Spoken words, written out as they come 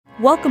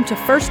Welcome to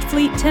First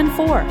Fleet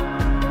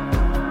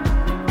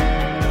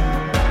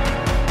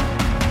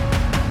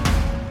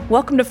 10-4.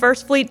 Welcome to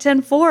First Fleet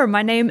 10-4.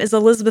 My name is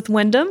Elizabeth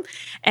Wyndham,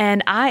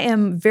 and I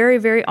am very,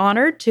 very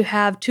honored to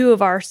have two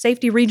of our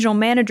safety regional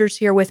managers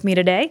here with me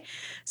today.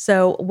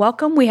 So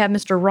welcome. We have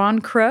Mr. Ron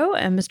Crow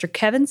and Mr.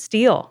 Kevin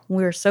Steele.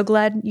 We're so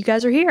glad you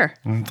guys are here.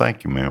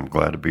 Thank you, ma'am.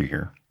 Glad to be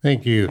here.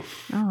 Thank you.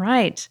 All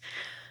right.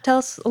 Tell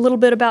us a little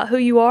bit about who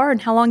you are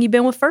and how long you've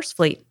been with First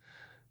Fleet.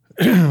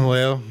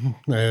 Well,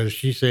 as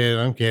she said,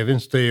 I'm Kevin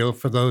Steele.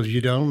 For those of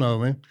you who don't know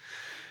me,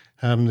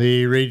 I'm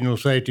the regional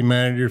safety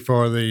manager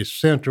for the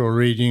central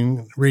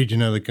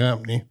region of the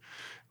company,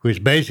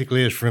 which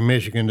basically is from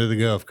Michigan to the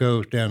Gulf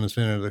Coast down the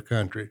center of the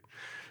country.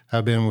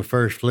 I've been with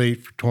First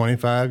Fleet for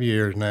 25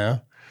 years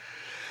now.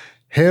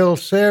 Held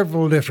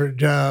several different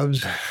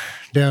jobs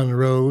down the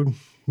road.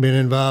 Been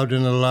involved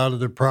in a lot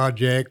of the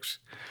projects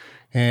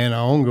and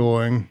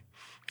ongoing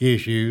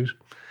issues.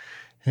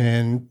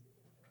 And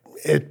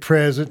at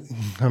present,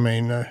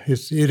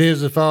 it is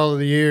the fall of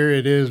the year.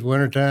 It is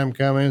wintertime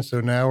coming, so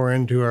now we're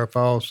into our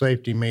fall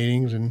safety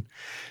meetings, and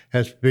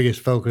that's the biggest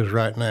focus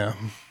right now.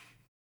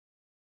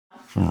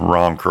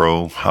 Ron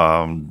Crow,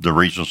 the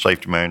regional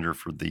safety manager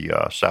for the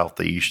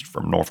Southeast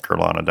from North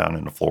Carolina down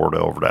into Florida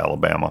over to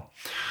Alabama.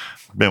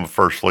 Been with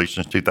First Fleet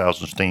since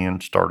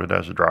 2010, started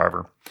as a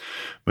driver,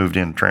 moved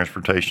into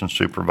transportation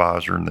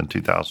supervisor, and then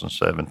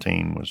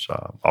 2017 was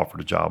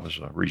offered a job as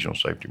a regional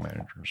safety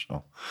manager.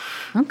 So,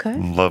 Okay.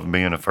 Love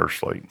being at First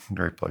Fleet.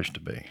 Great place to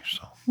be.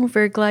 So, We're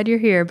very glad you're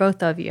here,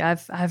 both of you.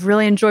 I've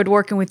really enjoyed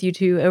working with you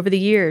two over the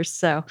years.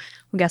 So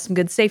we got some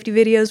good safety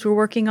videos we're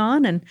working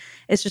on, and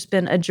it's just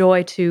been a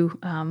joy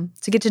to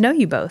get to know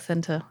you both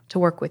and to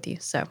work with you.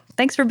 So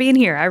thanks for being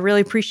here. I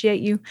really appreciate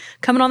you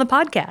coming on the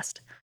podcast.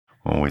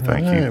 well, we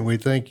thank you. We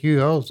thank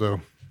you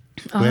also.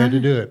 Glad to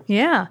do it.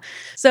 Yeah.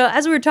 So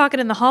as we were talking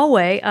in the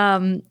hallway,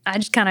 I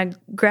just kind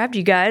of grabbed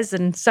you guys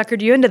and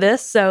suckered you into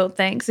this. So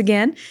thanks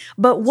again.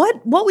 But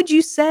what would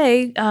you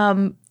say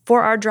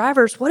for our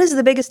drivers? What is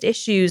the biggest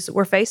issues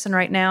we're facing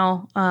right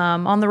now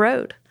on the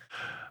road?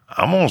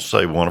 I'm going to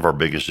say one of our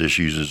biggest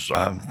issues is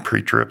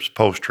pre-trips,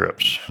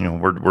 post-trips. You know,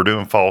 we're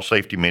doing fall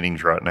safety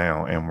meetings right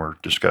now, and we're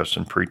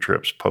discussing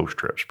pre-trips,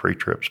 post-trips,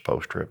 pre-trips,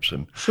 post-trips.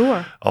 And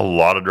Sure. a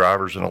lot of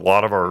drivers and a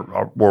lot of our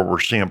where we're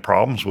seeing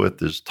problems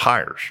with is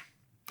tires.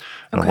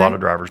 And Okay. a lot of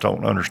drivers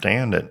don't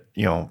understand that,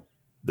 you know,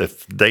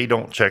 if they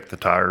don't check the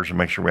tires and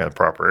make sure we have the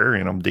proper air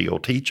in them,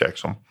 DOT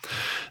checks them,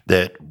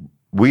 that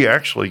we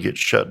actually get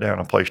shut down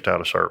and placed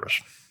out of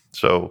service.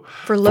 So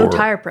For low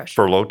tire pressure.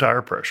 For low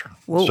tire pressure.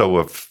 Whoa. So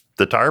if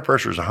the tire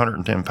pressure is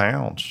 110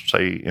 pounds,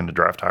 say in the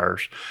draft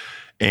tires,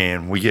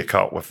 and we get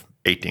caught with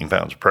 18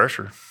 pounds of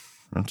pressure,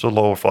 it's a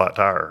lower flat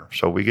tire.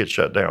 So we get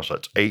shut down. So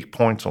that's 8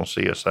 points on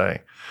CSA,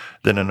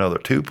 then another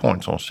 2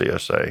 points on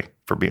CSA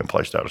for being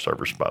placed out of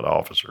service by the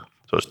officer.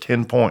 So it's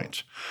 10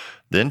 points.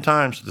 Then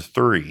times the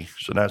 3,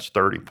 so that's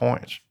 30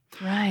 points.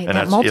 Right. And That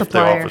that's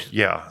multiplier. if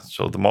the officer,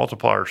 so the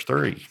multiplier is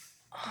 3.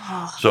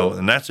 So,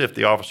 and that's if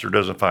the officer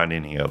doesn't find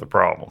any other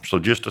problem. So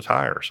just a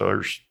tire. So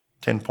there's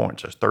 10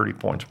 points. That's 30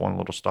 points, one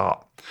little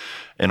stop.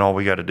 And all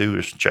we got to do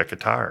is check a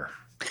tire.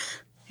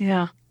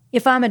 Yeah.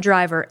 If I'm a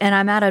driver and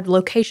I'm at a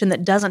location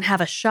that doesn't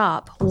have a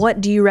shop,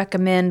 what do you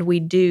recommend we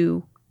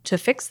do to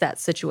fix that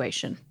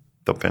situation?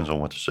 Depends on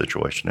what the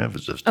situation is.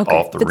 If it's Okay.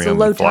 off the If it's a rim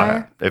low and flat.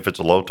 tire? If it's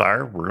a low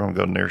tire, we're going to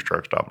go to the nearest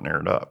truck stop and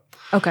air it up.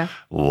 Okay. A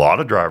lot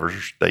of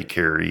drivers, they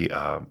carry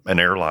an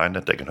air line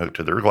that they can hook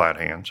to their glad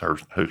hands or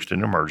hooks to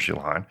an emergency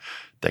line.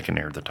 They can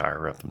air the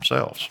tire up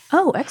themselves.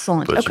 Oh,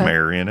 excellent. Put some Okay.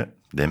 air in it,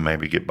 then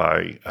maybe get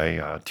by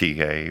a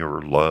TA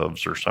or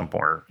Love's or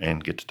somewhere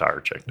and get the tire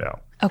checked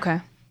out.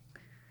 Okay.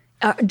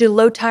 Do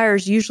low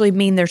tires usually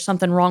mean there's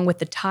something wrong with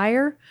the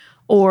tire?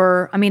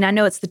 Or, I mean, I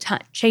know it's the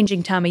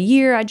changing time of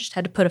year. I just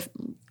had to put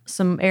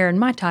some air in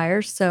my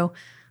tires. So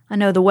I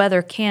know the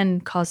weather can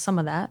cause some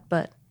of that,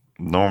 but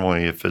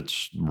Normally, if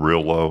it's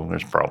real low,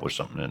 there's probably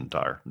something in the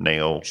tire.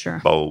 Nail,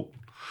 Sure. bolt,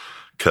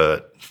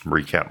 cut,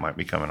 recap might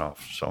be coming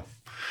off. So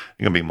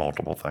it can be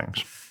multiple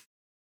things.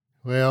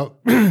 Well,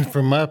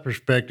 from my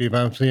perspective,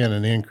 I'm seeing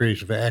an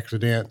increase of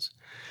accidents.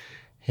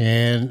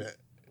 And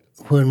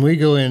when we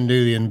go in and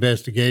do the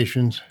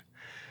investigations,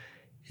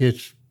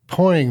 it's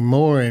pointing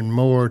more and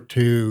more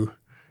to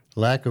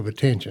lack of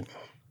attention.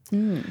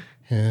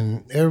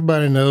 And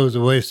everybody knows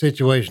the way the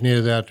situation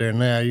is out there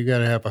now. You got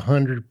to have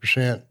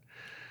 100%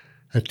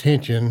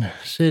 attention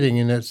sitting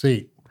in that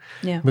seat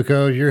yeah.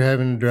 because you're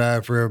having to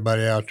drive for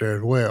everybody out there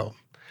as well.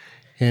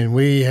 And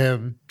we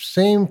have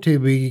seemed to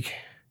be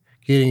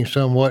getting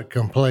somewhat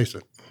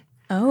complacent.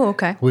 Oh,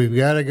 okay. We've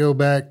got to go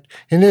back,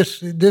 and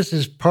this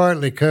is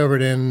partly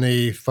covered in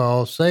the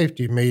fall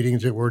safety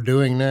meetings that we're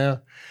doing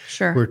now.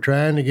 Sure. We're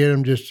trying to get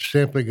them just to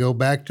simply go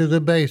back to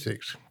the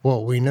basics,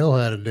 what we know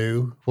how to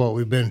do, what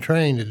we've been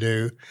trained to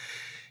do,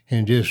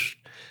 and just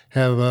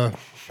have,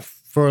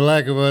 for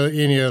lack of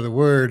any other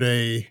word,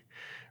 a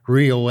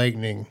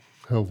reawakening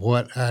of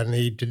what I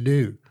need to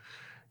do.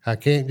 I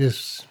can't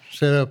just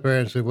sit up there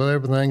and say, well,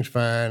 everything's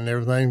fine,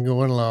 everything's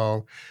going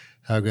along.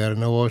 I've got to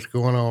know what's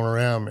going on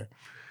around me.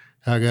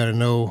 I got to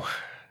know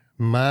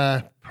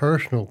my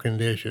personal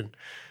condition.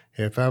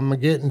 If I'm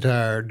getting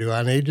tired, do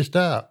I need to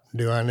stop?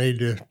 Do I need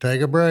to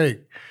take a break?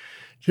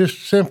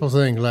 Just simple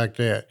things like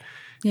that.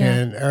 Yeah.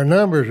 And our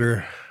numbers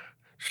are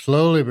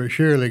slowly but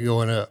surely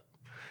going up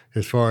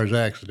as far as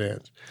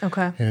accidents.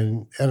 Okay.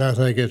 And I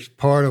think it's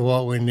part of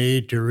what we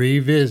need to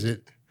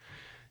revisit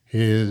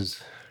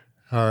is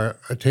our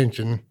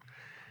attention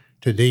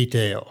to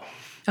detail.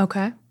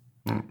 Okay.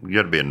 You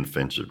got to be an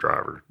offensive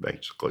driver,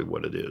 basically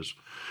what it is.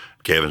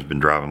 Kevin's been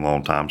driving a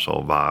long time, so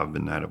have I. I've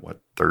been at it,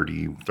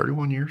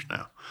 31 years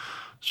now.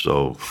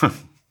 So a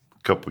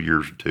couple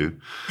years or two.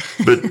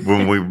 But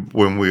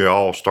when we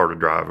all started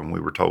driving,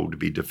 we were told to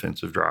be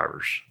defensive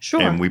drivers.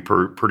 Sure. And we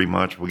pretty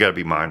much, we got to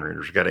be mind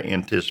readers. We got to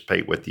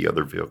anticipate what the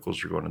other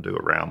vehicles are going to do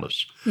around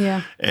us.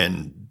 Yeah.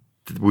 And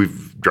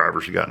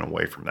drivers have gotten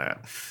away from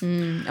that.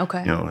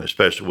 Okay.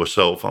 Especially with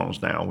cell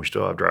phones now. We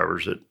still have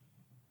drivers that,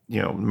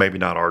 maybe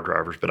not our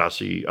drivers, but I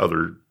see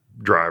other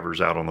drivers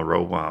out on the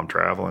road while I'm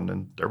traveling,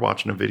 and they're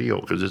watching a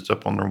video because it's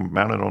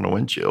mounted on the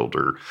windshield,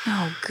 or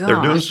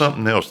they're doing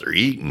something else. They're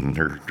eating,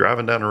 they're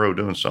driving down the road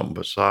doing something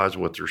besides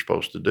what they're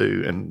supposed to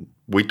do. And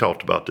we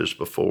talked about this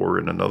before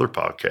in another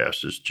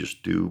podcast, is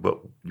just do what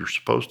you're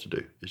supposed to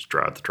do, is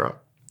drive the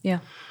truck. Yeah.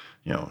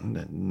 And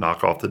then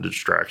knock off the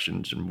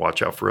distractions and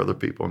watch out for other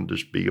people and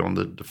just be on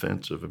the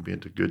defensive and be a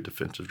good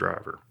defensive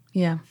driver.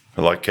 Yeah.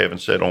 Like Kevin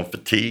said, on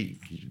fatigue,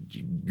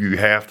 you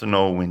have to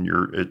know when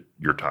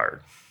you're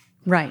tired.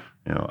 Right.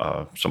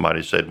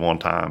 Somebody said one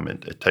time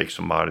it takes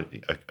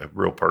somebody, a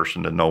real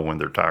person, to know when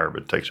they're tired,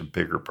 but it takes a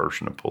bigger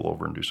person to pull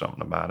over and do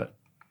something about it.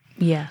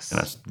 Yes. And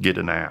that's get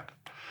a nap.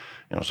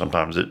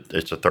 Sometimes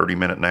it's a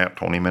 30-minute nap,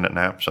 20-minute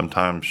nap.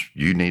 Sometimes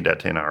you need that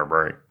 10-hour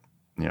break.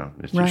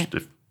 It's just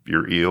if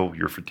you're ill,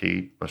 you're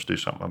fatigued, let's do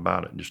something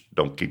about it. Just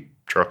don't keep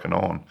trucking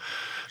on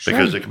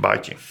because it can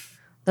bite you.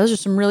 Those are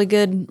some really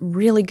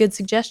good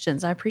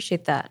suggestions. I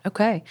appreciate that.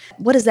 Okay.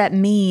 What does that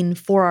mean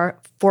for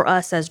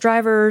us as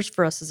drivers,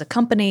 for us as a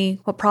company?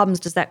 What problems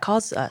does that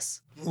cause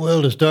us?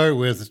 Well, to start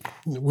with,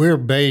 we're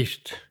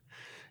based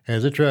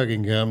as a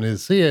trucking company. The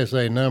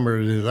CSA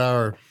numbers is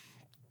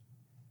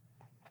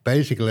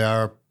basically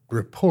our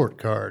report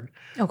card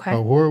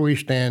of where we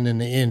stand in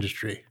the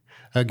industry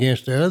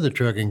against the other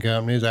trucking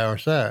companies our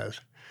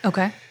size.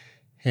 Okay.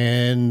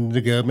 And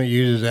the government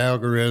uses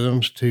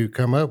algorithms to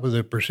come up with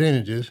the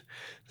percentages.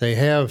 They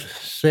have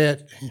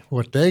set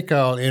what they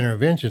call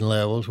intervention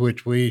levels,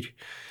 which we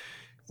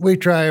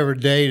try every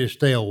day to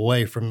stay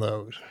away from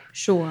those.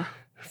 Sure.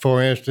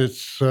 For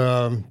instance,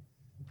 maybe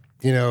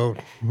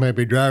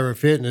driver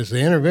fitness, the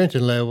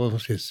intervention level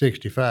is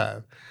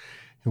 65.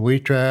 And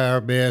we try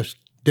our best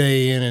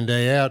day in and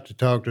day out to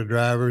talk to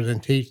drivers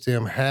and teach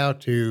them how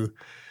to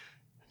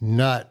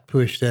not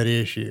push that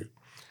issue.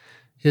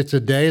 It's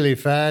a daily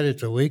fight,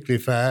 it's a weekly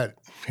fight,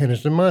 and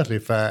it's a monthly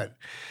fight.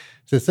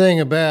 The thing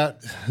about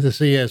the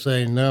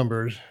CSA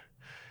numbers,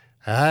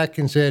 I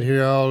can sit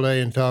here all day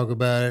and talk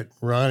about it.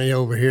 Ronnie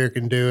over here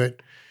can do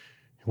it.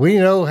 We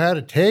know how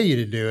to tell you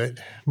to do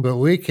it, but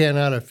we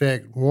cannot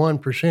affect 1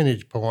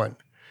 percentage point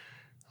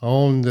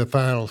on the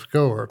final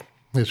score.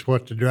 It's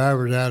what the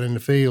drivers out in the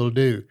field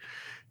do.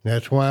 And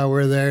that's why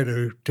we're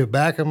there to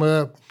back them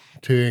up,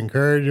 to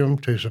encourage them,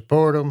 to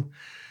support them.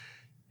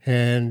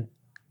 And,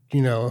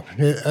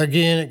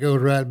 again, it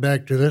goes right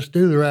back to let's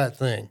do the right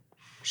thing.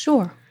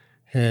 Sure.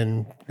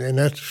 And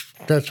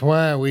that's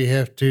why we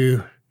have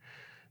to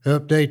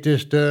update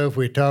this stuff.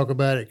 We talk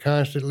about it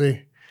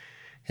constantly,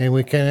 and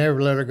we can't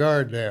ever let our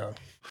guard down.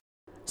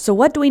 So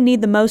what do we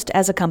need the most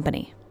as a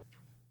company?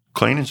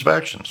 Clean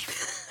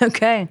inspections.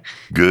 Okay.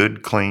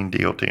 Good, clean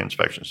DOT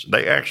inspections.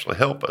 They actually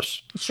help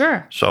us.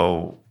 Sure.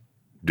 So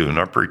doing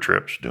our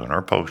pre-trips, doing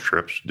our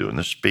post-trips, doing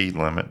the speed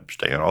limit,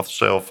 staying off the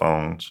cell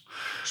phones,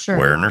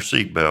 wearing our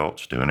seat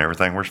belts, doing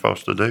everything we're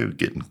supposed to do,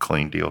 getting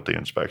clean DOT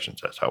inspections.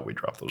 That's how we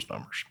drop those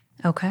numbers.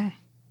 Okay.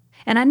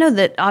 And I know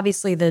that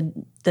obviously the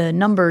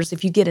numbers,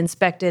 if you get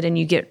inspected and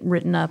you get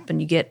written up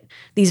and you get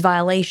these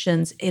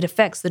violations, it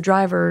affects the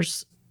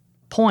driver's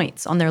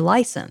points on their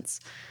license.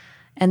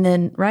 And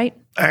then, right?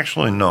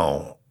 Actually,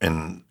 no.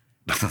 And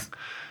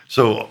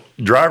so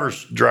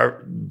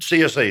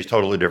CSA is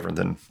totally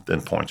different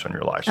than points on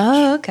your license.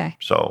 Oh, okay.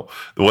 So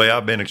the way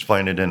I've been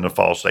explaining it in the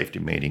fall safety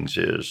meetings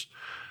is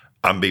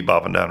I'm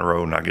bopping down the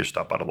road and I get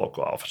stopped by the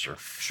local officer.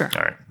 Sure.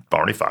 All right.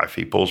 Barney 5,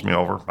 he pulls me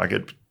over. I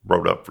get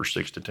wrote up for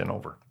 6 to 10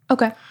 over.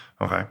 Okay.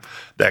 Okay.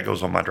 That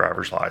goes on my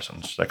driver's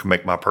license. That can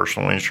make my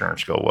personal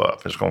insurance go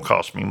up. It's going to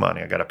cost me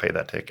money. I got to pay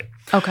that ticket.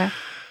 Okay.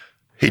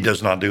 He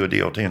does not do a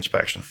DOT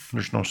inspection.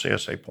 There's no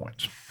CSA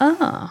points.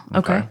 Oh,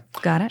 okay.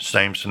 Got it.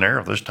 Same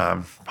scenario this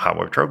time.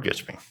 Highway Patrol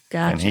gets me.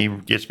 Gotcha. And he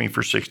gets me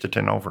for 6 to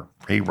 10 over.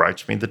 He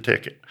writes me the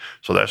ticket.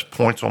 So that's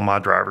points on my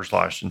driver's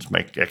license.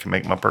 That can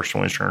make my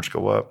personal insurance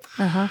go up.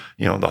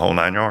 The whole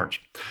 9 yards.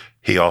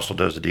 He also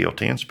does a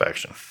DOT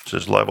inspection. It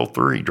says level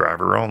 3,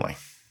 driver only.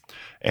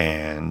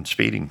 And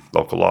speeding,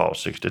 local law,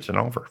 6 to 10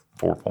 over.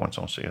 4 points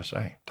on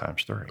CSA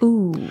times 3.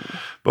 Ooh.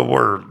 But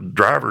where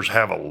drivers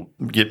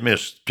get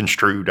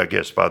misconstrued, I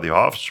guess, by the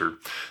officer,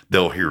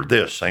 they'll hear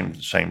this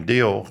same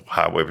deal.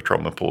 Highway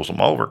patrolman pulls them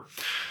over.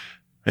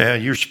 Yeah,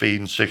 you're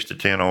speeding 6 to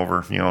 10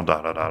 over, I'm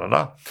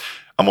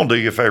going to do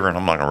you a favor and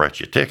I'm not going to write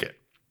you a ticket.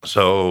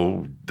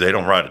 So they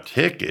don't write a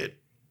ticket.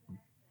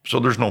 So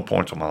there's no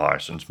points on my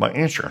license. My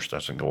insurance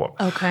doesn't go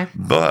up. Okay.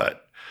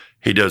 But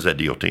he does that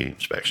DOT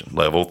inspection,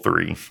 level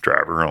 3,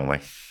 driver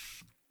only,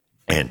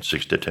 and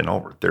 6 to 10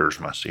 over. There's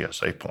my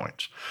CSA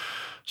points.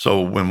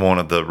 So when one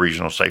of the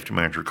regional safety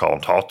manager called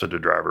and talked to the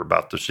driver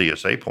about the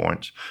CSA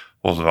points,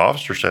 well, the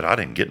officer said, I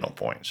didn't get no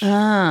points.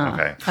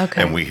 Okay.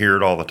 And we hear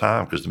it all the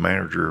time because the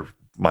manager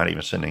might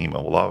even send an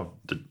email. Well,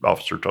 the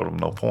officer told him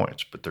no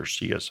points, but there's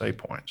CSA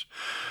points.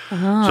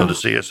 So the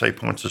CSA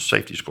points is a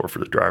safety score for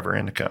the driver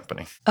and the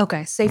company.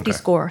 Okay, safety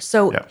score.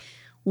 So Yeah.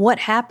 what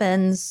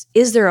happens?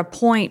 Is there a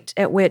point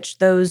at which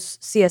those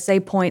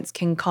CSA points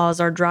can cause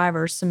our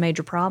drivers some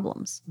major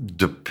problems?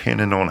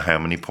 Depending on how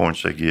many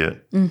points they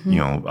get,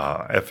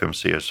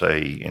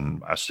 FMCSA,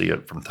 and I see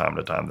it from time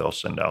to time, they'll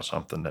send out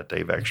something that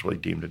they've actually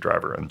deemed a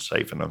driver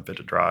unsafe and unfit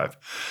to drive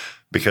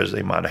because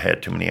they might have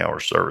had too many hour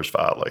service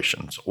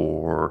violations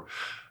or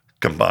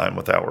combined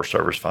with hour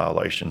service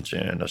violations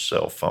in a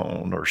cell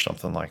phone or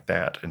something like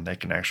that. And they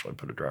can actually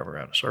put a driver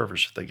out of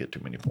service if they get too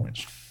many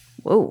points.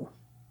 Whoa.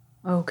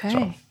 Okay.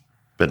 So,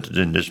 but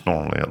then it's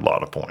normally a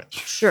lot of points.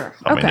 Sure.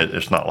 I Okay. mean,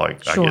 it's not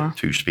like Sure. I get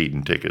 2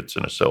 speeding tickets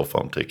and a cell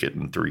phone ticket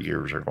in 3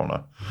 years. They're going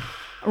to,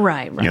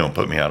 Right.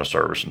 put me out of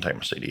service and take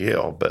my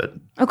CDL, but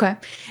Okay.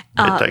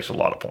 it takes a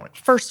lot of points.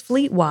 First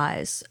Fleet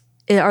wise,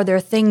 are there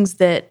things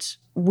that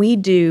we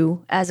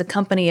do as a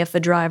company if a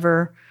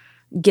driver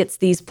gets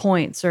these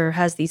points or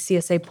has these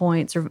CSA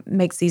points or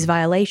makes these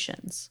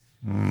violations?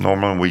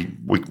 Normally,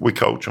 we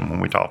coach them when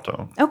we talk to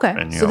them. Okay.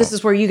 And, So this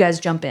is where you guys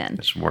jump in.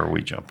 this is where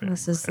we jump in.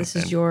 This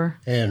is your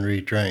And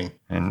retrain.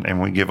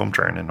 And we give them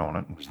training on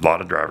it. A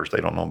lot of drivers, they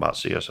don't know about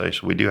CSA,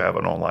 so we do have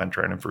an online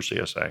training for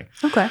CSA.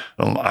 okay.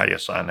 I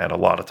assign that a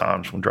lot of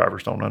times when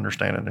drivers don't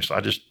understand it. They say,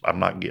 I'm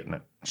not getting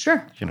it.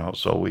 Sure.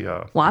 So we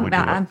Well, we do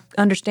I it.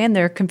 understand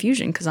their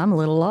confusion because I'm a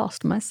little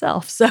lost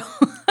myself. So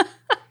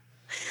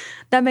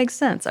that makes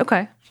sense.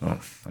 Okay. So,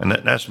 and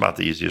that's about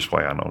the easiest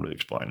way I know to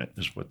explain it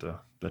is with the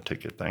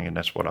ticket thing, and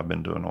that's what I've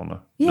been doing on the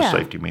Yeah.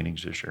 safety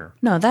meetings this year.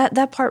 No,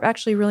 that part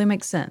actually really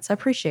makes sense. I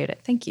appreciate it.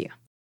 Thank you.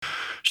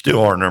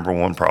 Still, our number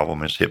one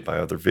problem is hit by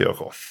other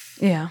vehicle.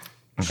 Yeah.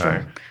 Okay, Sure.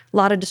 A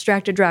lot of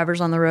distracted drivers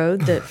on the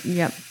road that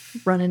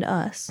run into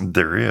us.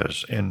 there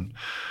is, and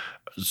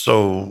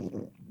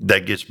so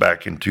that gets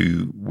back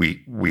into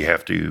we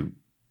have to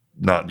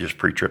not just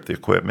pre-trip the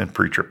equipment,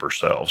 pre-trip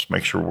ourselves,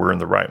 make sure we're in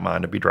the right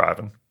mind to be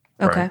driving.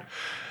 Okay. Right?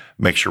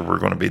 Make sure we're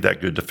going to be that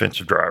good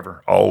defensive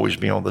driver. Always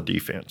be on the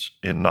defense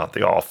and not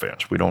the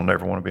offense. We don't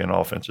ever want to be an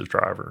offensive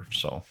driver.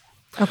 So,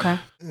 Okay.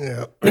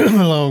 Yeah,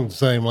 along the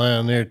same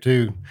line there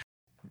too.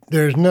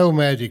 There's no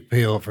magic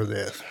pill for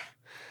this.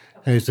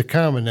 It's a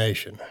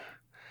combination.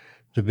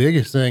 The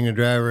biggest thing a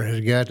driver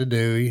has got to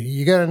do,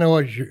 you got to know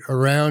what's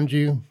around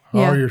you,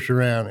 Yeah. all your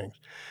surroundings,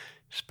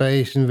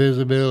 space and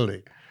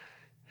visibility.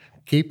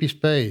 Keep your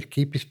space,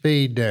 keep your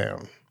speed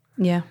down.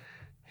 Yeah.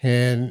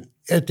 And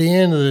at the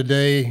end of the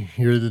day,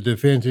 you're the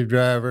defensive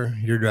driver.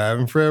 You're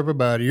driving for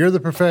everybody. You're the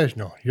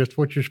professional. That's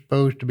what you're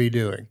supposed to be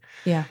doing.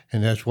 Yeah.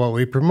 And that's what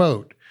we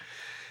promote.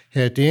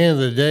 At the end of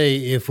the day,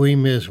 if we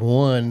miss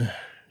one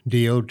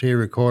DOT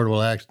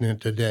recordable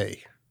accident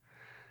today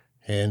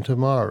and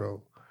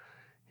tomorrow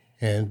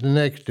and the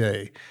next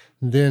day,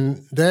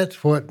 then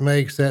that's what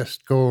makes that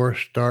score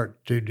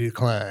start to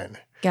decline.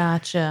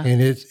 Gotcha.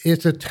 And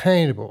it's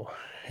attainable.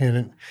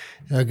 And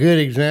a good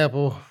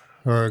example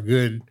or a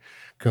good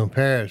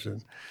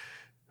comparison,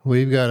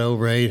 we've got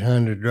over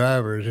 800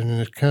 drivers in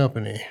this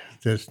company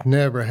that's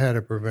never had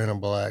a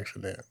preventable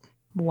accident.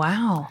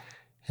 Wow.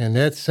 And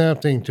that's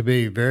something to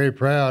be very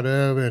proud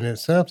of, and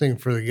it's something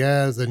for the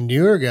guys, the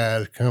newer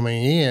guys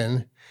coming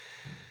in,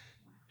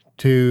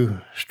 to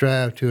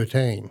strive to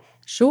attain.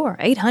 Sure.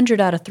 800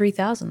 out of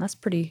 3,000. That's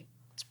pretty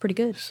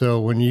good. So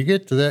when you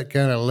get to that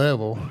kind of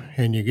level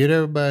and you get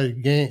everybody's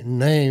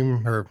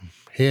name or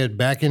head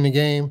back in the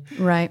game,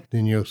 Right.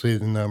 then you'll see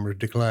the numbers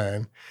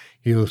decline.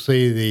 You'll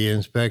see the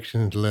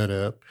inspections let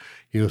up.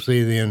 You'll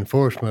see the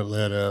enforcement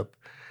let up,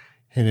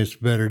 and it's a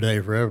better day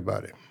for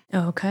everybody.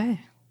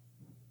 Okay.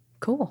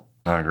 Cool.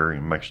 I agree.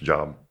 It makes the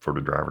job for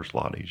the drivers a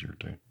lot easier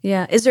too.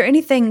 Yeah. Is there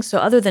anything, so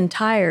other than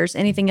tires,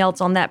 anything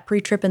else on that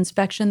pre-trip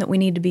inspection that we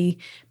need to be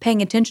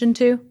paying attention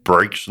to?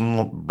 Brakes and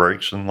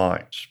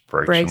lights.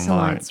 Brakes and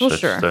lights. Well,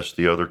 sure. That's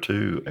the other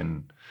two.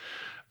 And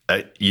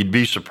you'd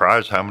be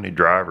surprised how many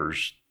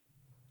drivers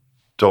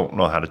don't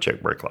know how to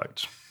check brake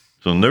lights.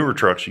 So newer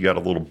trucks, you got a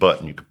little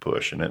button you can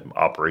push, and it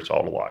operates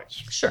all the lights.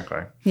 Sure.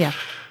 Okay. Yeah.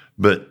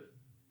 But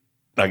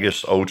I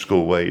guess the old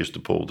school way is to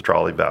pull the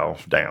trolley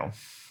valve down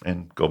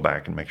and go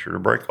back and make sure the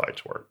brake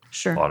lights work.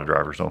 Sure. A lot of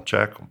drivers don't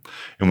check them.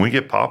 And we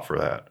get popped for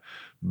that.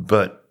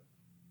 But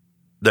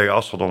they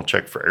also don't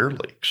check for air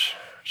leaks.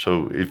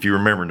 So if you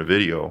remember in the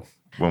video,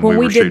 when we we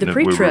were did shooting the it,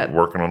 we were pre-trip.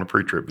 working on the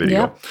pre-trip video.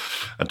 Yep.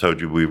 I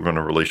told you we were going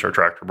to release our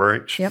tractor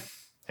brakes Yep.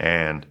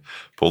 and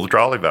pull the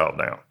trolley valve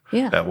down.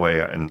 Yeah. That way,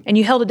 And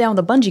you held it down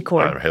with a bungee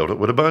cord. I held it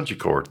with a bungee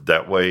cord.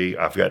 That way,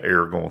 I've got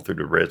air going through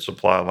the red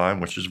supply line,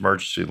 which is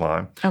emergency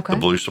line, Okay. the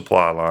blue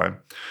supply line,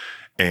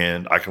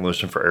 and I can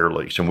listen for air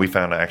leaks. And we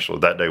found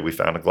that day we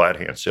found a glad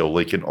hand seal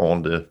leaking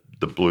on the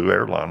blue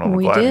air line on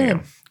the glad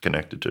hand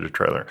connected to the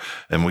trailer.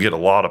 And we get a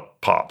lot of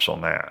pops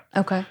on that.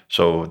 Okay.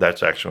 So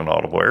that's actually an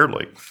audible air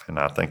leak. And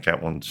I think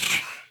that one's,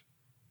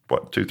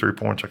 2-3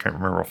 points? I can't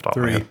remember off the top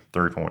of my head.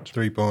 3 points.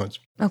 3 points.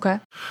 Okay.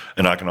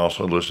 And I can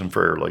also listen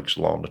for air leaks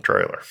along the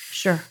trailer.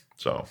 Sure.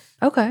 So,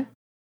 Okay.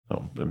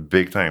 the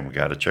big thing, we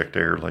got to check the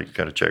air leak,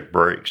 got to check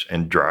brakes.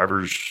 And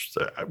drivers,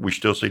 we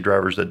still see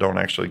drivers that don't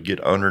actually get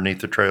underneath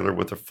the trailer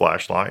with a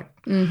flashlight.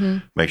 Mm-hmm.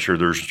 Make sure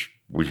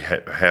we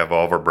have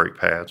all of our brake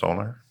pads on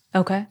there.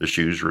 Okay. The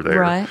shoes are there.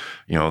 Right.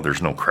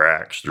 There's no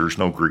cracks. There's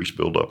no grease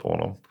buildup on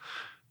them.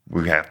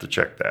 We have to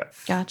check that.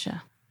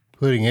 Gotcha.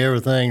 Putting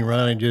everything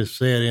Ronnie just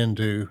said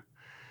into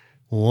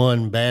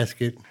one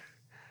basket.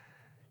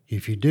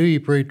 If you do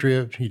your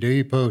pre-trips, you do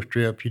your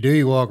post-trips, you do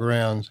your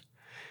walk-arounds,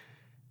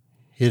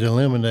 it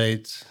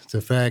eliminates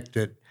the fact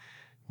that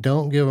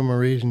don't give them a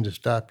reason to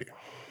stop you.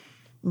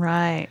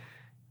 Right.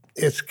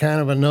 It's kind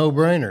of a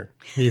no-brainer.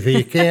 If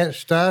he can't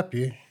stop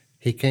you,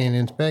 he can't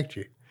inspect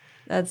you.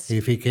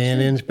 If he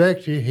can't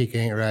inspect you, he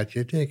can't write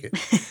you a ticket.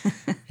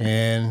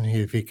 And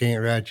if he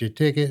can't write you a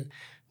ticket,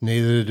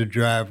 neither the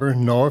driver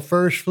nor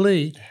First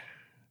Fleet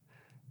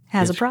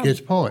has a problem.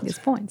 Gets points. Gets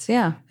points,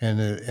 yeah. And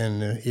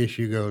the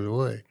issue goes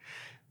away.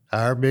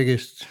 Our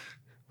biggest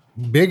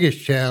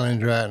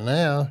challenge right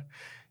now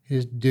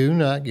is do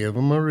not give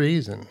them a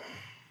reason.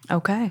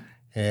 Okay.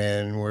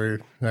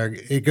 And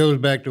it goes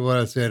back to what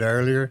I said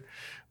earlier.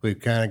 We've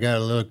kind of got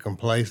a little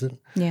complacent.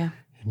 Yeah.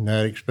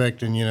 Not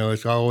expecting,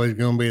 it's always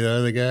going to be the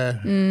other guy.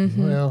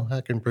 Mm-hmm. Well,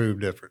 I can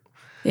prove different.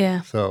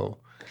 Yeah. So.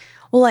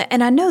 Well,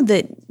 and I know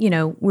that,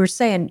 we're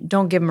saying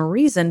don't give them a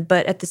reason,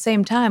 but at the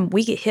same time,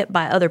 we get hit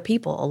by other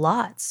people a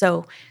lot.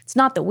 So it's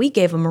not that we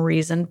gave them a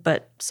reason,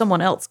 but someone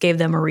else gave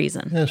them a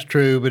reason. That's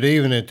true. But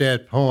even at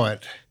that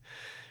point,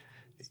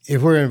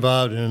 if we're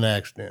involved in an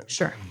accident,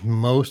 sure,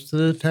 most of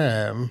the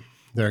time,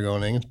 they're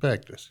going to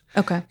inspect us.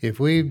 Okay. If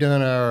we've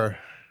done our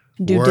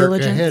due work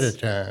diligence ahead of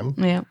time,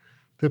 yeah,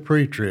 the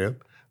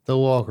pre-trip, the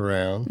walk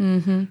around,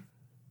 mm-hmm.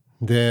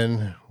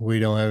 then we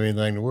don't have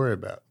anything to worry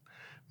about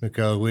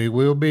because we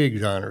will be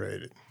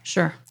exonerated.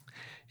 Sure.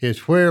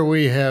 It's where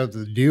we have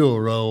the dual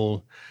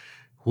role.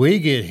 We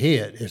get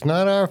hit. It's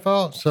not our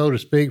fault, so to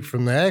speak,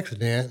 from the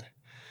accident,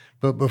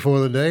 but before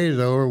the day is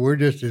over, we're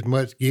just as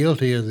much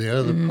guilty as the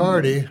other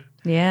party.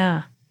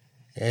 Yeah.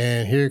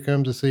 And here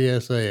comes the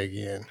CSA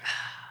again.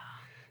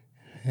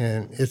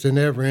 And it's a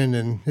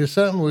never-ending, it's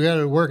something we got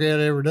to work at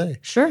every day.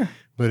 Sure.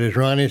 But as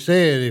Ronnie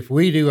said, if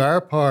we do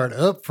our part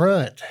up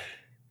front,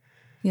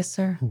 yes,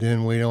 sir,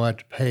 then we don't have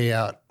to pay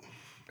out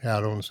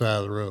on the side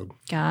of the road.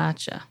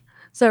 Gotcha.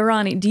 So,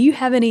 Ronnie, do you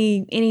have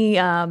any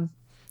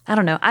I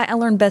don't know, I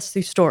learn best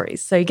through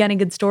stories. So you got any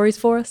good stories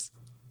for us?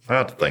 I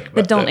have to think about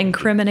that. Don't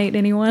incriminate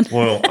anyone?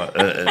 Well,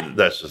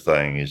 that's the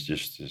thing is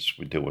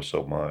we deal with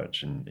so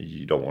much and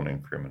you don't want to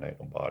incriminate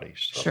nobody.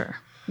 So. Sure.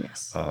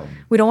 Yes.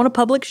 We don't want to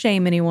public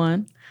shame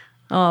anyone.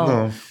 Oh,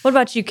 no. What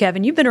about you,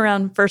 Kevin? You've been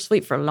around First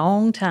Fleet for a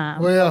long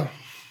time. Well,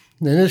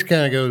 and this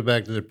kind of goes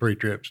back to the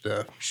pre-trip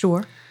stuff.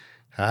 Sure.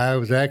 I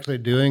was actually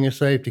doing a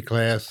safety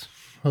class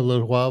a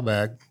little while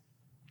back,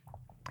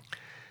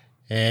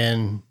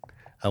 and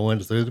I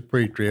went through the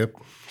pre-trip,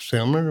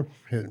 similar,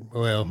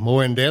 well,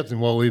 more in depth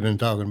than what we've been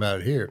talking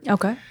about here.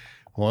 Okay.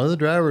 One of the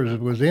drivers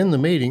was in the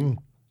meeting,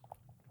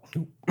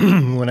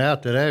 went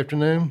out that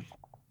afternoon.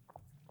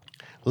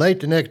 Late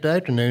the next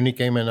afternoon, he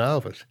came in the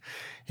office,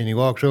 and he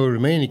walks over to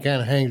me, and he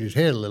kind of hangs his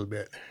head a little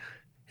bit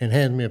and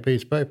hands me a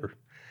piece of paper.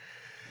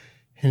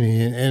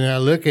 And I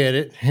look at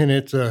it, and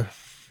it's a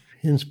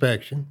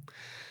inspection.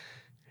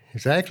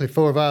 It's actually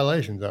 4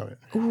 violations on it.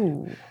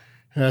 Ooh.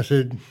 And I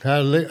said,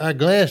 I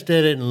glanced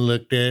at it and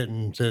looked at it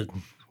and said,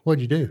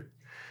 "What'd you do?"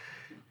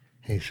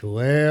 He said,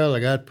 "Well, I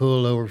got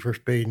pulled over for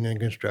speeding in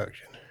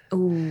construction."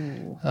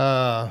 Ooh.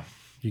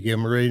 You gave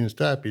him a reason to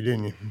stop you,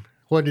 didn't you?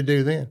 What'd you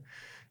do then?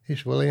 He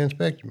said, "Well, he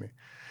inspected me."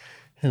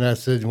 And I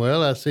said,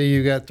 "Well, I see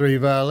you got 3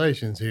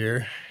 violations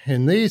here.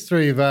 And these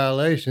 3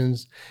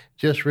 violations,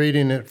 just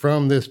reading it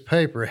from this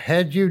paper,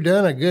 had you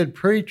done a good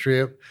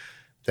pre-trip,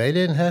 they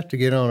didn't have to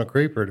get on a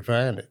creeper to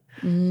find it.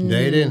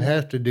 They didn't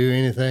have to do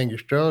anything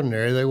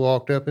extraordinary. They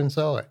walked up and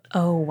saw it."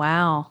 Oh,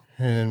 wow.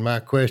 And my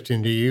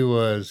question to you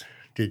was,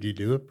 did you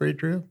do a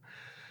pre-trip?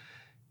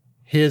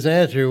 His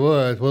answer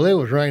was, "Well, it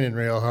was raining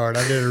real hard.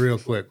 I did a real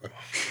quick one."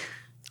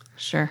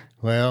 Sure.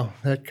 Well,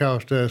 that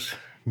cost us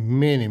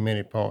many,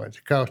 many points.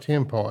 It cost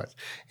him points.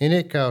 And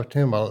it cost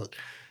him,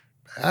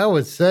 I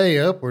would say,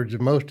 upwards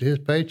of most of his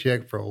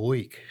paycheck for a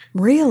week.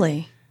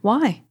 Really?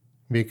 Why?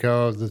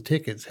 Because the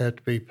tickets have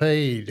to be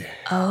paid.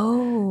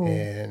 Oh.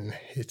 And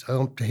it's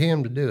up to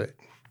him to do it.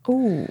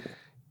 Ooh.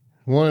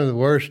 One of the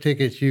worst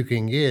tickets you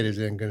can get is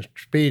in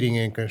speeding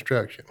in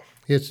construction.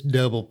 It's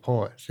double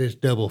points. It's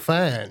double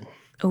fine.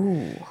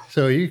 Ooh.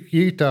 So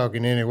you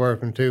talking anywhere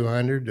from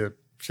 $200 to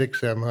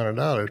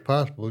 $600-700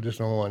 possible just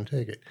on one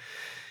ticket.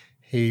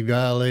 He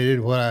violated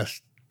what I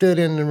stood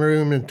in the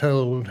room and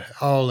told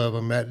all of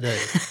them that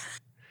day.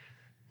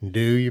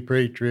 Do your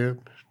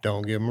pre-trip.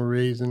 Don't give them a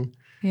reason.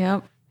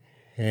 Yep.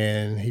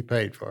 And he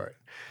paid for it.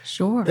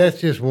 Sure.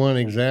 That's just one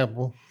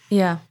example.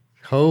 Yeah.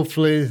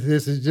 Hopefully,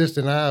 this is just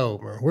an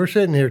eye-opener. We're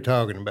sitting here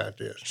talking about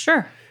this.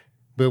 Sure.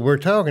 But we're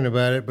talking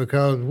about it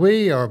because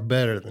we are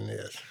better than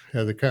this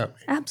as a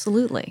company.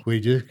 Absolutely. We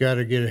just got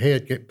to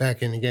get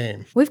back in the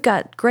game. We've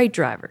got great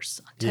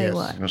drivers. I'll tell you Yes.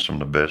 what. We're some of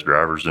the best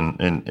drivers in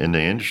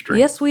the industry.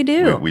 Yes, we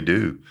do. We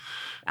do.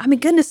 I mean,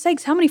 goodness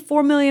sakes, how many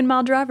 4 million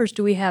mile drivers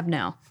do we have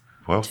now?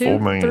 Well, 2, 4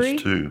 million 3?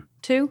 is 2.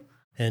 2?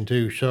 And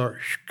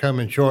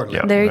coming shortly.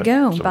 Yeah, There you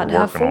go. so About we're to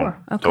have working 4.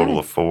 on a Okay. total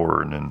of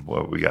 4, and then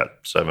we got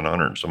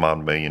 700 and some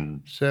odd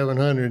million.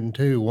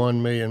 702,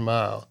 1 million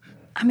mile.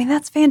 I mean,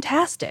 that's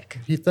fantastic.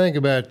 If you think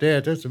about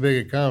that, that's a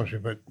big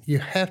accomplishment. But you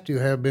have to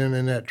have been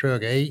in that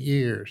truck 8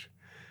 years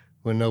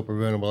with no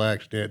preventable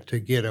accident to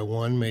get a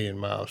 1 million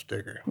mile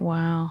sticker.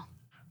 Wow.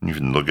 You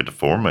can look at the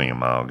 4 million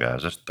mile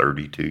guys. That's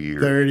 32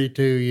 years.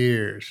 32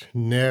 years,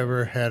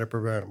 never had a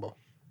preventable.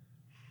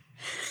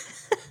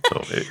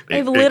 So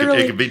They've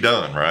literally- it can be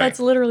done, right? That's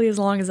literally as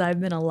long as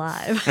I've been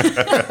alive.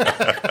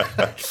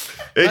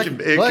 It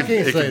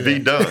can say be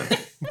done.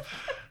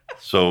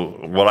 So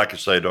what I could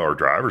say to our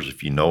drivers,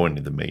 if you know any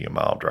of the million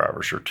mile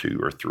drivers or 2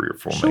 or 3 or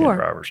 4 million Sure.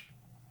 drivers,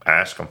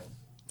 ask them,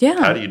 Yeah.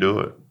 how do you do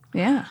it?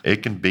 Yeah.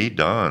 It can be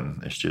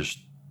done. It's just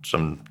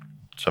some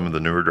of the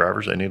newer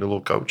drivers, they need a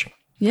little coaching.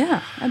 Yeah, you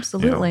know.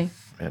 absolutely.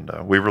 And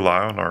we rely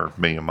on our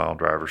million mile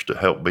drivers to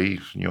help be,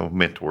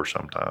 mentors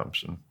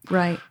sometimes. And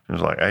Right.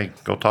 it's like, hey,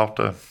 go talk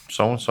to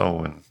so-and-so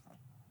and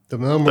The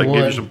number they give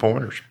you one, some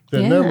pointers.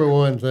 the Yeah. number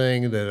one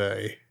thing that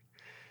a 1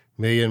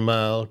 million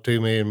mile,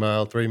 2 million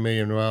mile, 3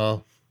 million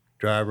mile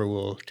driver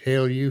will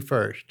tell you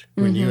first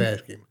when you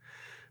ask him,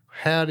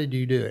 how did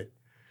you do it?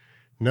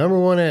 Number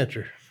one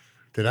answer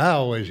that I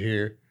always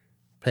hear,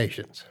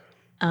 patience.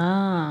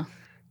 Ah,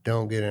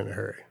 Don't get in a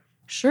hurry.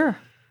 sure.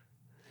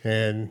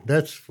 And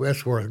that's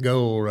worth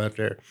gold right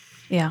there.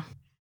 Yeah.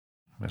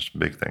 That's the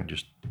big thing.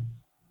 Just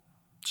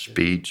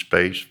speed,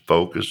 space,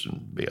 focus,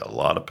 and be a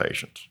lot of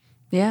patience.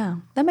 Yeah.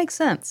 That makes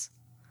sense.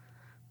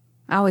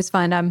 I always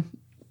find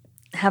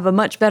have a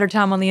much better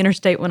time on the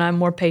interstate when I'm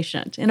more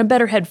patient, in a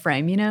better head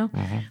frame,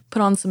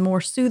 Put on some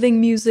more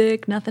soothing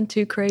music, nothing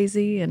too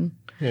crazy. And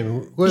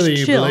And whether Just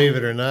you chill. believe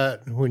it or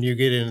not, when you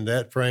get into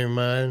that frame of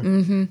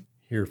mind,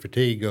 your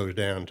fatigue goes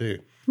down too.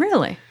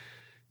 really,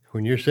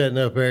 When you're sitting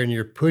up there and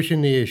you're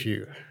pushing the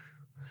issue,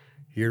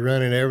 you're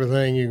running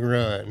everything you can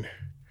run.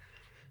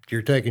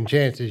 You're taking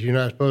chances you're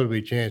not supposed to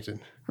be chancing.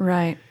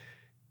 right.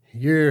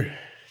 You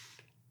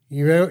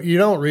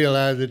don't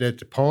realize it at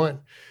the point,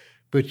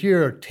 but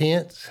you're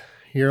tense,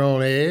 you're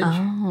on edge,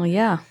 Oh,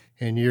 yeah.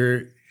 and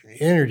your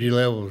energy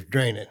level is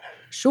draining.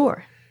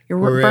 Sure. You're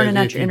Whereas burning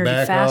out if your you energy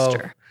back off,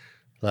 faster.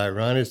 Like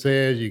Ronnie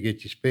says, you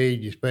get your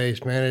speed, your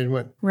space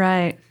management,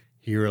 Right.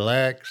 you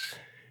relax,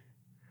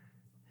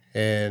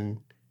 and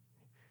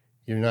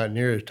you're not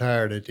near as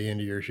tired at the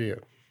end of your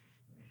shift.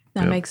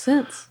 That Yep. makes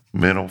sense.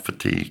 Mental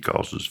fatigue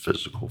causes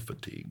physical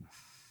fatigue.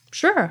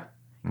 Sure.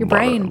 Your A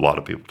brain. lot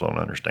of people don't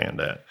understand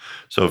that.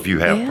 So if you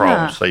have Yeah.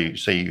 problems,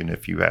 say even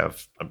if you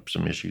have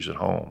some issues at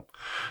home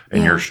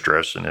and Yeah. you're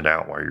stressing it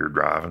out while you're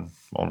driving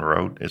on the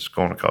road, it's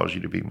going to cause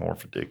you to be more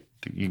fatigued.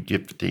 You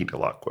get fatigued a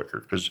lot quicker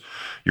because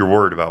you're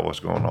worried about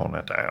what's going on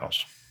at the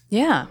house.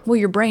 Yeah. Well,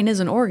 your brain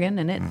is an organ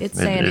and it's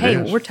saying, it hey,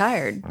 is. we're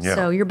tired. Yeah.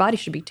 So your body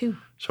should be too.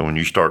 So when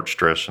you start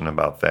stressing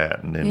about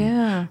that, and then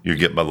Yeah. you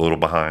get a little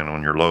behind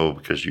on your load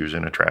because you was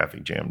in a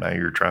traffic jam. Now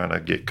you're trying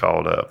to get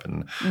caught up,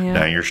 and Yeah.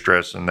 now you're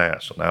stressing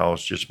that. So now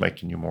it's just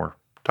making you more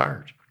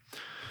tired.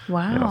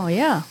 Wow.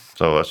 Yeah.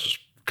 So that's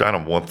kind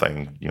of one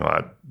thing.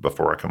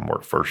 Before I come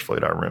work First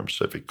Fleet, I ran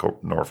Pacific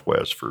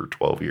Northwest for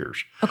 12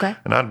 years, Okay.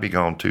 and I'd be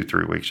gone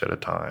 2-3 weeks at a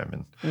time.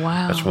 And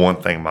Wow. that's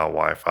one thing. My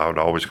wife, I would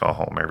always call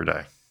home every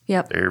day.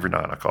 Yep. Every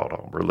night I called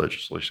home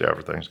religiously, see how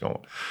everything's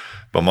going.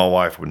 But my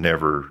wife would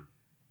never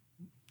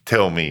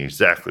tell me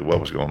exactly what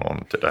was going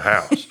on at the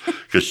house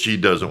because she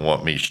doesn't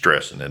want me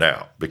stressing it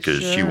out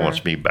because she Sure.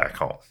 wants me back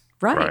home.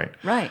 Right.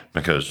 Right.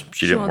 Because she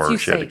She didn't wants work. you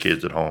She had the safe.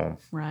 kids at home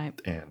Right.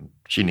 and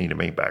she needed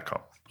me back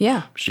home.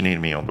 Yeah. She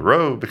needed me on the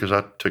road because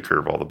I took care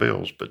of all the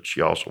bills, but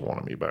she also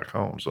wanted me back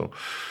home. So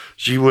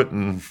she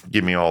wouldn't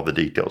give me all the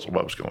details of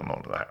what was going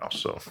on in the house.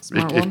 So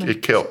Smart woman.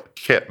 it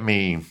kept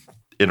me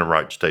in the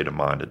right state of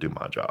mind to do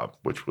my job,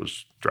 which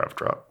was drive a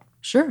truck.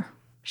 Sure.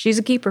 She's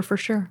a keeper for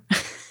sure.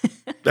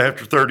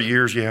 After 30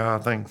 years, yeah, I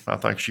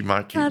think she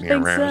might keep I me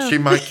think around. so. She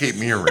might keep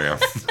me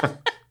around.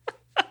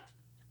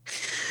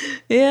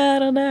 Yeah, I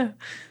don't know.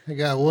 I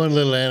got one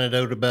little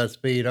anecdote about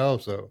speed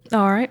also.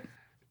 All right.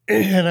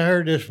 And I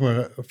heard this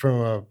from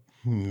a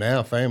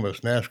now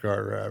famous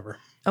NASCAR driver.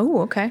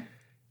 Oh, okay.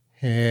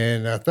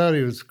 And I thought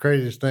it was the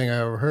craziest thing I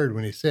ever heard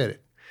when he said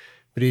it.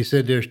 But he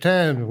said there's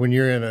times when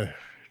you're in a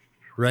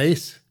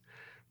race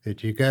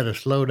that you got to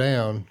slow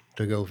down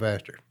to go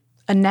faster.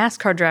 A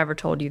NASCAR driver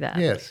told you that.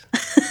 Yes.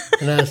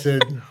 And I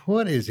said,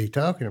 what is he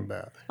talking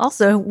about?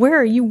 Also, where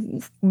are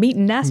you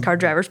meeting NASCAR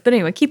drivers? But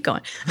anyway, keep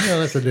going. Well,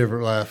 that's a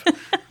different life.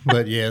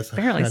 But yes,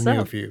 Apparently I knew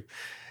so. a few.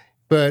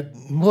 But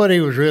what he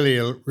was really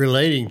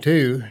relating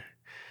to,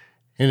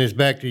 and it's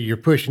back to you're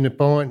pushing the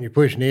point, you're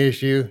pushing the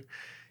issue,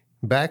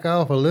 back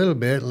off a little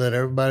bit, let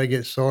everybody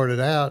get sorted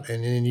out,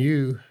 and then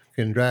you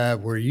can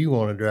drive where you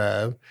want to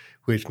drive,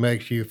 which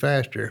makes you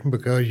faster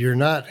because you're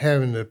not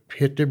having to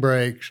hit the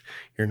brakes,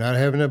 you're not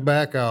having to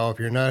back off,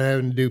 you're not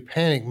having to do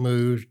panic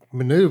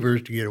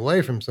maneuvers to get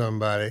away from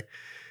somebody.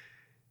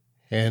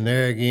 And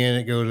there again,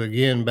 it goes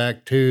again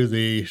back to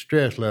the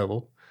stress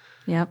level.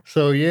 Yep.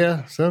 So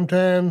yeah,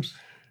 sometimes,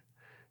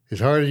 as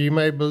hard as you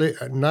may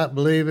not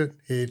believe it,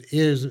 it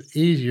is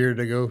easier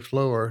to go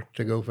slower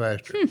to go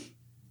faster.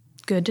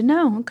 Good to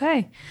know.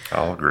 Okay.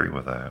 I'll agree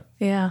with that.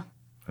 Yeah.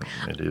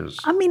 It is.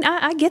 I mean,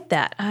 I get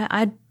that.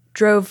 I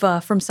drove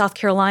from South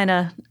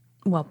Carolina,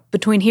 well,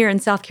 between here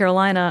and South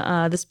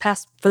Carolina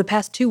for the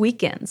past 2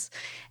 weekends,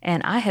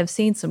 and I have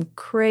seen some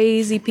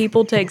crazy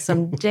people take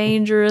some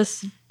do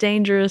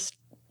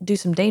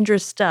some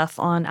dangerous stuff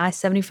on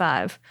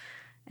I-75,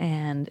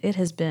 and it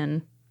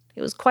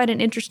was quite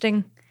an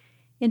interesting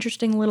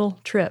little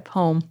trip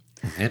home.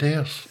 It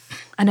is.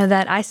 I know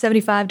that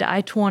I-75 to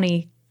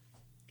I-20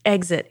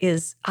 exit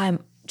I'm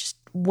just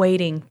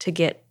waiting to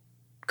get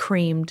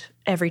creamed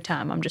every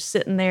time. I'm just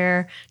sitting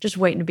there, just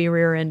waiting to be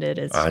rear-ended.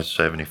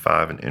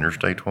 I-75 and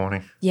Interstate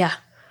 20. Yeah.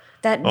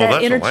 That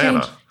That's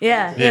interchange. Atlanta.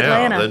 Yeah,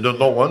 Atlanta.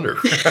 No wonder.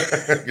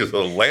 Because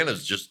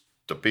Atlanta's just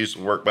a piece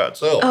of work by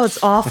itself. Oh,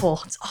 it's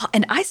awful.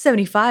 And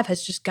I-75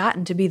 has just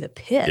gotten to be the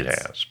pit. It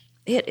has.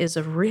 It is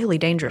a really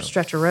dangerous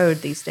stretch of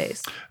road these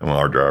days. And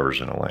our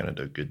drivers in Atlanta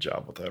do a good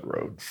job with that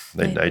road.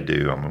 They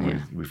do. I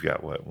mean, we've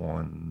got,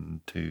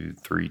 1, 2,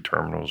 3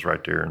 terminals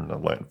right there in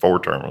Atlanta, 4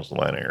 terminals in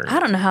the Atlanta area.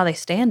 I don't know how they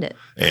stand it.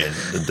 And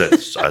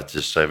that's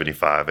just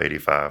 75,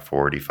 85,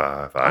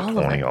 485,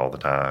 I-20 all the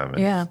time.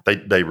 And Yeah.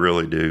 They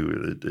really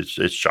do.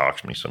 It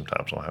shocks me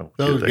sometimes on how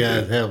Those good they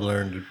guys do. have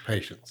learned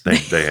patience. They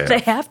have. They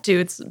have to.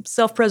 It's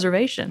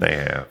self-preservation. They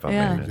have. I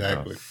Yeah. mean,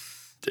 Exactly.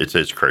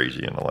 It's crazy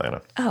in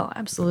Atlanta. Oh,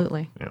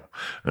 absolutely. You know,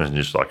 and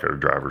just like our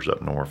drivers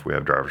up north, we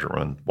have drivers that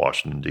run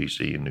Washington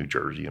D.C. and New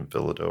Jersey and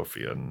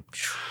Philadelphia, and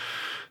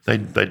they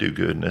do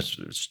good. And it's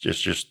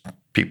just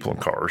people in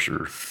cars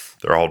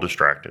they're all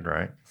distracted,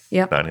 right?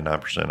 Yep.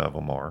 99% of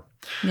them are.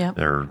 Yep.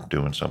 They're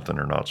doing something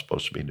they're not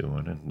supposed to be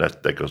doing, and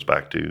that goes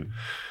back to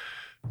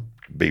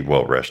be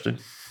well rested.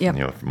 Yep.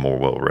 You know, the more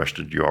well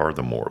rested you are,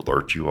 the more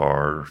alert you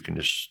are. You can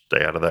just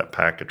stay out of that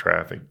pack of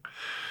traffic.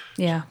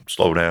 Yeah.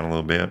 Slow down a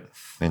little bit,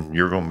 and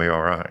you're going to be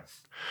all right.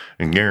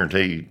 And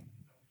guaranteed,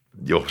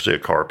 you'll see a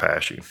car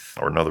pass you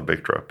or another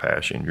big truck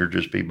pass you, and you'll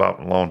just be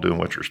bopping along doing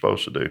what you're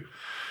supposed to do.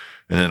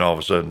 And then all of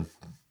a sudden,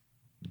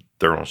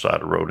 they're on the side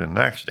of the road in an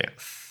accident.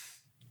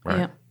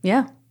 Right? Yeah.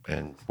 Yeah.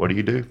 And what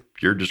do?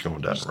 You're just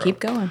going down the road. Keep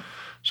going.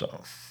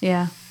 So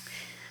Yeah.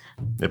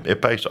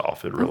 it pays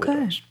off. It really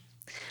does.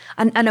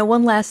 I know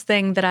one last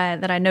thing that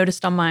I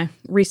noticed on my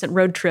recent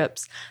road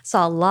trips.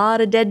 Saw a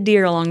lot of dead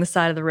deer along the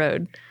side of the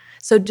road.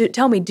 So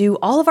tell me, do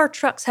all of our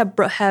trucks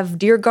have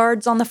deer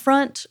guards on the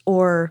front,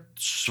 or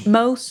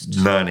most?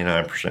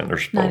 99% they're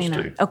supposed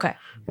 99. to. Okay.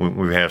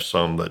 We have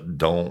some that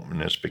don't,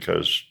 and it's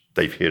because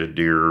they've hit a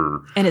deer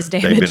or And it's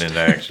they've damaged. been in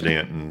an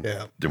accident, and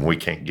Yeah. then we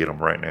can't get them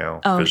right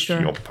now Oh, because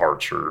sure.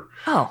 parts are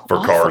Oh, for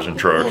awful. cars and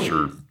trucks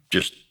are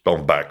just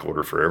on back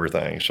order for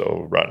everything.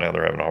 So right now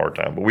they're having a hard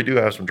time, but we do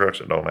have some trucks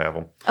that don't have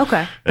them,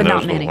 Okay, but and not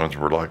those are the many. ones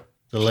we're like,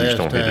 The please last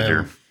don't hit a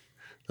deer.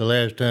 The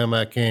last time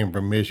I came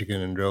from Michigan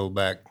and drove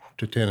back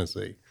to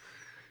Tennessee,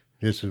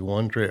 this is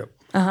one trip.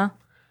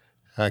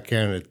 I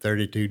counted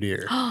 32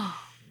 deer.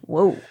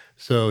 Whoa,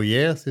 So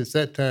yes, it's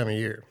that time of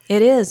year.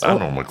 it is. I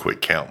normally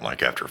quit counting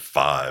like after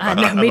 5. I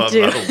know, me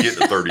too. I don't get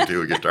to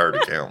 32. I get tired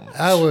of counting.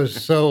 I was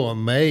so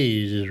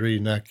amazed is the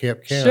reason I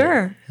kept counting.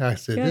 Sure. I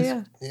said,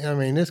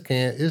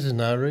 this is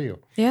not real.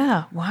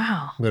 Yeah.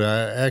 Wow. But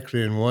I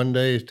actually, in one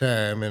day's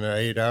time, in an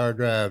 8-hour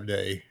drive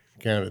day,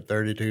 counted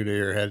 32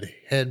 deer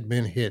had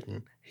been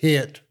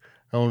hit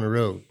on the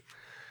road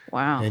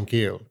Wow. and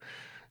killed.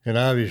 And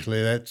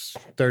obviously, that's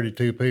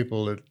 32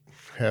 people that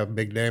have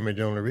big damage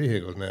on their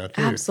vehicles now,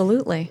 too.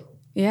 Absolutely.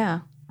 Yeah.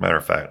 Matter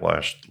of fact,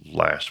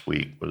 last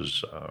week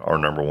was our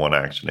number one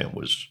accident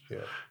was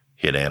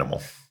hit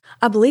animal.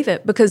 I believe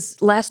it because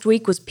last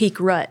week was peak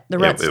rut. The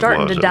rut's it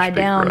starting was. to It was die peak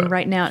down rut.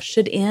 right now. It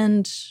should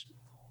end,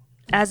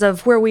 as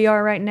of where we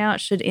are right now,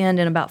 it should end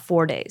in about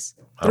 4 days.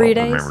 3 I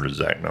days? don't remember the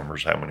exact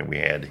numbers, how many we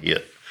had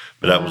hit,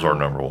 but that was our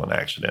number one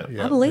accident.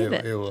 Yeah, I believe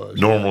it. It was.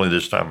 Normally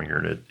this time of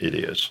year it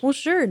is. Well,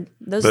 sure.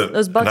 Those But-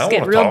 and bucks I get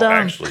wanna real dumb.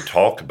 actually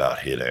talk about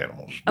hit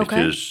animals Okay.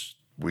 because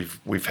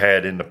we've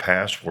had in the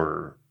past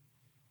where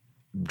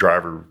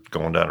driver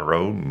going down the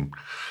road and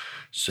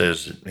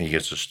says that he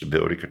gets a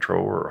stability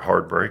control or a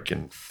hard brake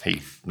and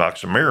he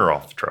knocks a mirror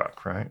off the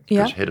truck, right?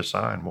 Yeah. Just hit a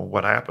sign. Well,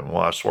 what happened?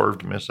 Well, I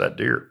swerved to miss that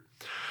deer.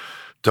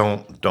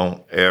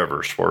 Don't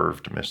ever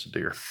swerve to miss a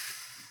deer.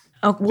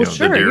 Oh, well, You know,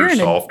 sure. the deer You're is in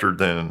a, softer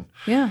than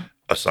yeah.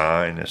 a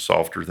sign, is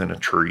softer than a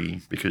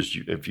tree because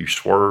if you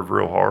swerve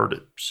real hard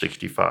at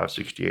 65,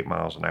 68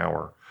 miles an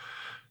hour,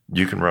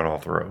 you can run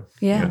off the road.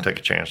 Yeah. You know, take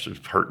a chance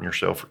of hurting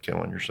yourself or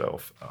killing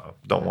yourself.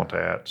 Don't want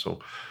that. So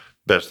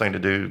best thing to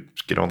do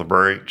is get on the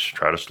brakes,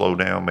 try to slow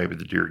down. Maybe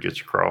the deer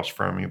gets across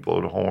from you,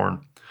 blow the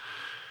horn,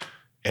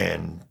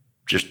 and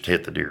just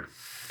hit the deer.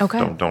 Okay.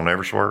 Don't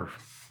ever swerve.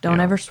 Don't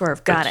ever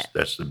swerve. Got it.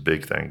 That's the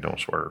big thing. Don't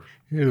swerve.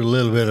 Here's a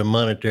little bit of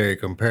monetary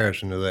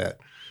comparison to that.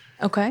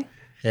 Okay.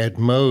 At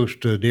most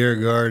deer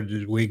guards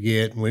that we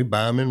get, and we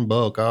buy them in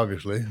bulk,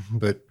 obviously,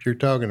 but you're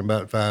talking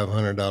about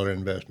 $500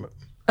 investment.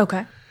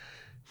 Okay.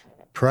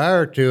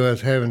 Prior to us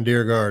having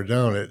deer guards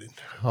on it,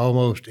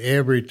 almost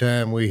every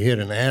time we hit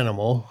an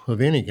animal of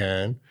any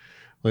kind,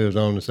 we was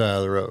on the side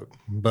of the road,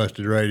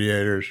 busted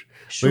radiators.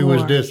 We was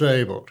Sure.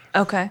 disabled.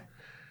 Okay.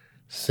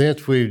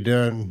 Since we've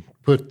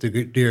put the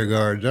deer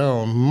guards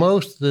on,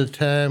 most of the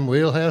time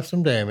we'll have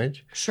some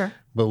damage, Sure.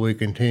 but we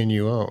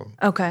continue on.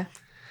 Okay.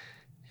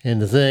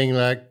 And the thing,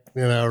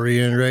 and I'll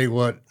reiterate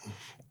what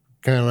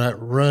kind of like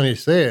Ronnie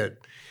said,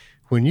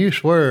 when you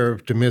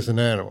swerve to miss an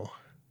animal,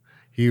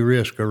 you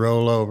risk a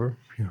rollover,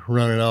 you're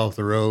running off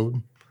the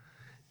road,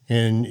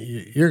 and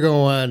you're going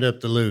to wind up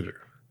the loser.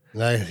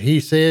 Like he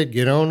said,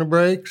 get on the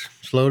brakes,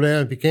 slow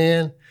down if you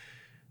can,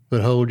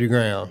 but hold your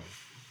ground.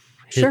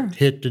 Sure.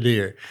 Hit the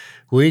deer.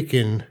 We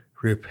can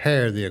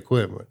repair the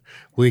equipment.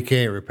 We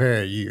can't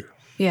repair you.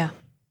 Yeah.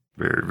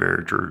 Very,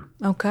 very true.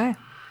 Okay.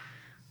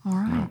 All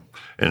right.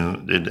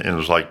 And it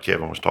was like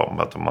Kevin was talking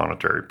about the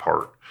monetary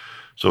part.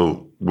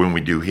 So when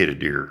we do hit a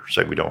deer,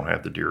 say we don't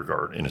have the deer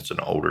guard, and it's an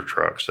older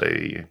truck,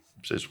 say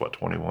it's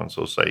 21,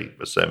 so say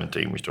a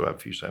 17, we still have a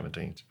few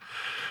 17s,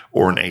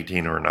 or an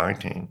 18 or a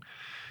 19.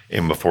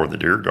 And before the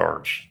deer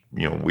guards,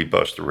 we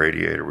bust the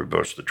radiator, we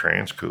bust the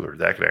trans cooler,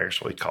 that could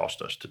actually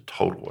cost us to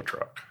total a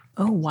truck.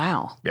 Oh,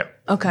 wow. Yeah.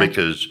 Okay.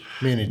 Because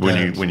Many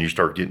when times. you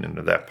start getting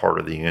into that part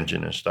of the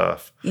engine and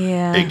stuff,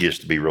 Yeah. it gets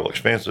to be real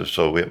expensive.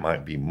 So it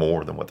might be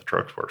more than what the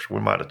truck's worth. So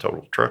we might have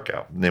totaled the truck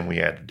out. And then we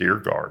add the deer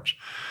guards.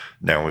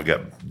 Now we've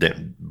got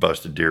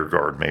busted deer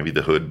guard, maybe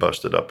the hood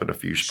busted up in a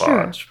few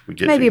spots. Sure. We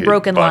get Maybe to a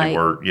broken light.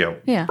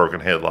 Yeah. Broken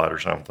headlight or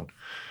something.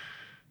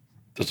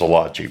 It's a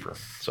lot cheaper.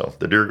 So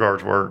the deer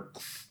guards work.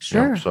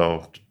 Sure.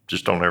 So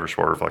just don't ever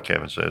swerve. Like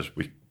Kevin says,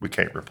 we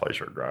can't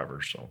replace our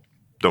drivers. So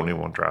don't even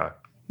want to try.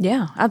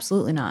 Yeah,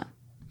 absolutely not.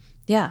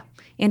 Yeah.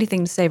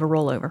 Anything to save a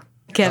rollover.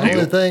 The Kevin?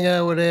 only thing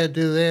I would add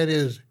to that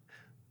is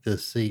the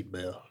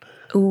seatbelt.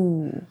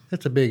 Ooh.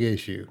 That's a big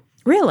issue.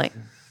 Really?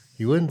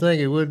 You wouldn't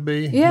think it would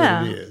be,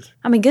 Yeah. but it is.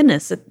 I mean,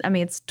 goodness.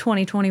 It's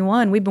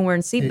 2021. We've been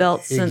wearing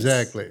seatbelts since.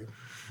 Exactly.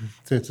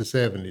 Since the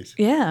 70s.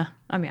 Yeah.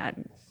 I mean,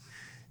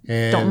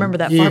 And don't remember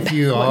that far if back.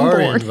 you Wasn't are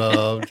born.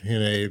 involved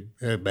in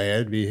a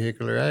bad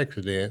vehicular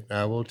accident,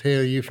 I will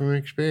tell you from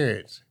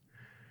experience,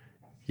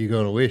 you're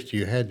going to wish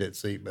you had that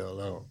seatbelt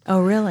on.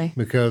 Oh, really?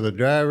 Because the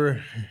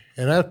driver,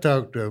 and I've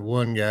talked to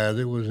one guy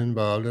that was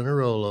involved in a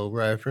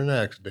rollover after an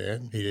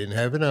accident. He didn't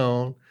have it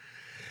on.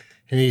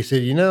 And he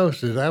said,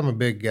 says, I'm a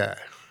big guy.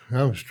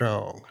 I'm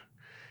strong.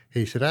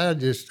 He said,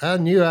 I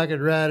knew I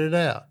could ride it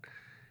out.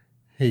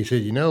 He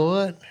said, you know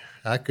what?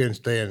 I couldn't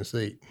stay in the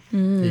seat.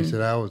 He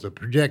said, I was a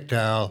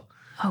projectile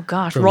Oh,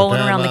 gosh. from Rolling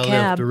the time around the I left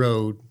cab. the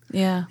road.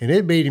 Yeah. And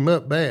it beat him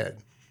up bad.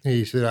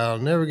 He said, I'll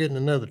never get in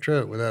another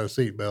truck without a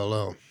seatbelt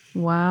on.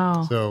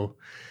 Wow. So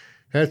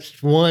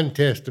that's one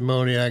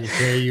testimony I can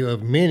tell you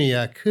of many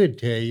I could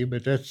tell you,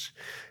 but that's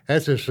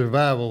a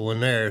survival one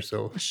there.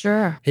 So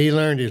Sure. he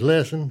learned his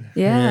lesson.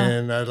 Yeah.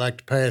 And I'd like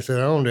to pass it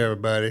on to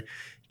everybody.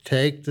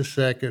 Take the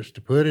seconds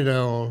to put it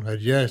on,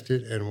 adjust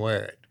it, and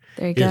wear it.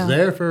 There you It's go.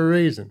 there for a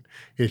reason.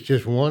 It's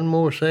just one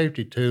more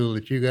safety tool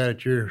that you got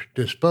at your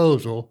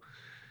disposal,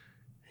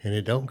 and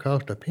it don't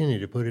cost a penny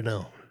to put it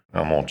on.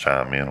 I'm going to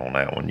chime in on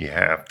that one. You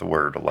have to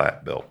wear the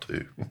lap belt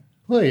too.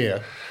 Well, yeah.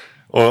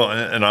 Well,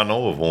 and I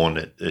know of one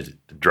that the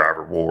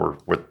driver wore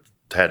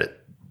had it,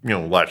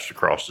 latched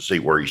across the seat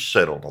where he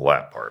sat on the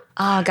lap part.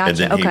 Ah, gotcha. And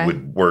then Okay. he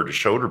would wear the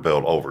shoulder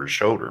belt over his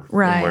shoulder.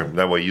 Right. And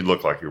that way you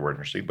look like you're wearing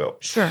your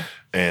seatbelt. Sure.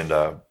 And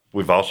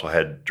we've also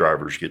had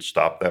drivers get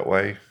stopped that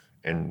way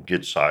and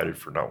get cited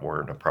for not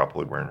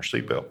properly wearing their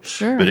seatbelt.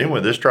 Sure. But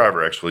anyway, this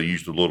driver actually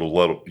used a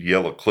little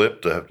yellow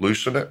clip to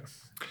loosen it.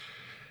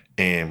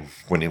 And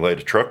when he laid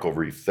the truck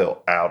over, he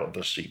fell out of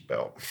the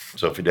seatbelt.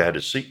 So if he'd had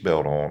his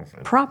seatbelt on,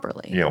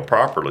 Properly.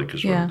 properly,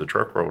 because Yeah. when the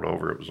truck rolled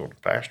over, it was on the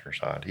passenger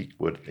side.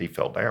 He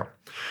fell down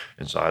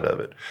inside of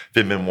it. If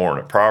he'd been wearing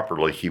it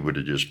properly, he would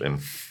have just been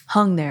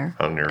Hung there.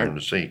 hung there in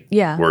the seat.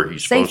 yeah, where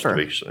he's supposed safer.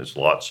 to be. So it's a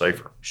lot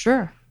safer.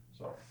 Sure.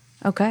 So,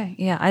 Okay.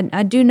 Yeah.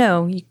 I do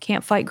know you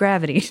can't fight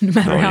gravity no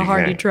matter No, how you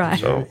hard you can't. try.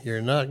 So,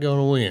 You're not going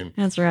to win.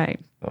 That's right.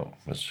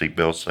 the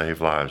seatbelts save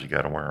lives. You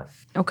got to wear them.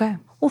 Okay.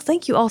 Well,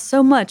 thank you all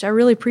so much. I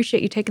really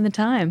appreciate you taking the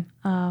time.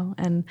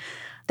 And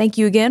thank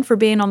you again for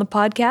being on the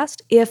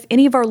podcast. If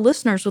any of our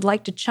listeners would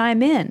like to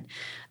chime in,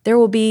 there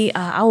will be,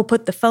 I will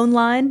put the phone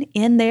line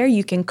in there.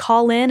 You can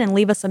call in and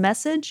leave us a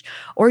message,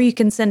 or you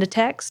can send a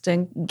text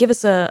and give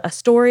us a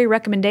story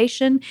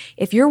recommendation.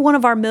 If you're one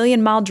of our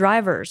 1,000,000-mile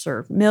drivers,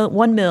 or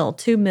 1 mil,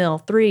 2 mil,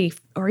 3,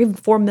 or even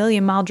 4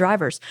 million-mile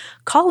drivers,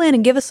 call in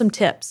and give us some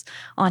tips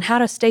on how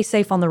to stay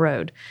safe on the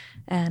road.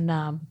 And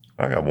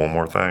I got one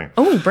more thing.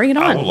 bring it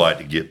on. I would like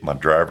to get my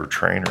driver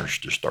trainers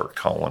to start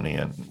calling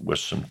in with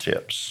some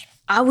tips.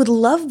 I would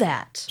love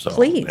that. So,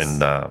 Please.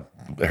 And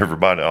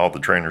everybody, all the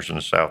trainers in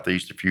the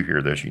Southeast, if you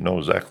hear this, you know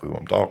exactly what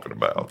I'm talking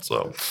about.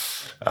 So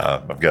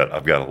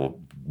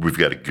we've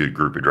got a good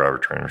group of driver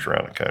trainers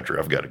around the country.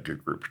 I've got a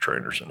good group of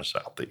trainers in the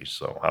Southeast.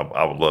 So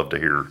I would love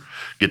to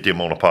get them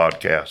on a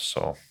podcast.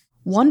 So.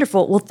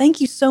 Wonderful. Well, thank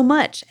you so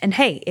much. And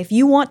hey, if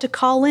you want to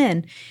call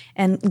in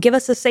and give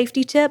us a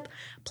safety tip,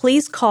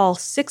 please call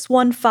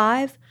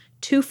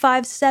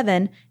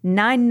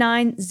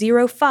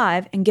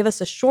 615-257-9905 and give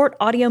us a short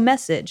audio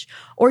message.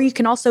 Or you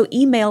can also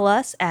email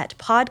us at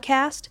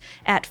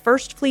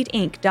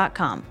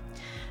podcast@firstfleetinc.com.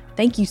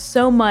 Thank you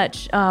so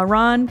much,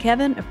 Ron,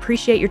 Kevin.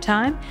 Appreciate your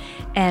time.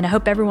 And I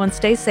hope everyone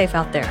stays safe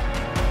out there.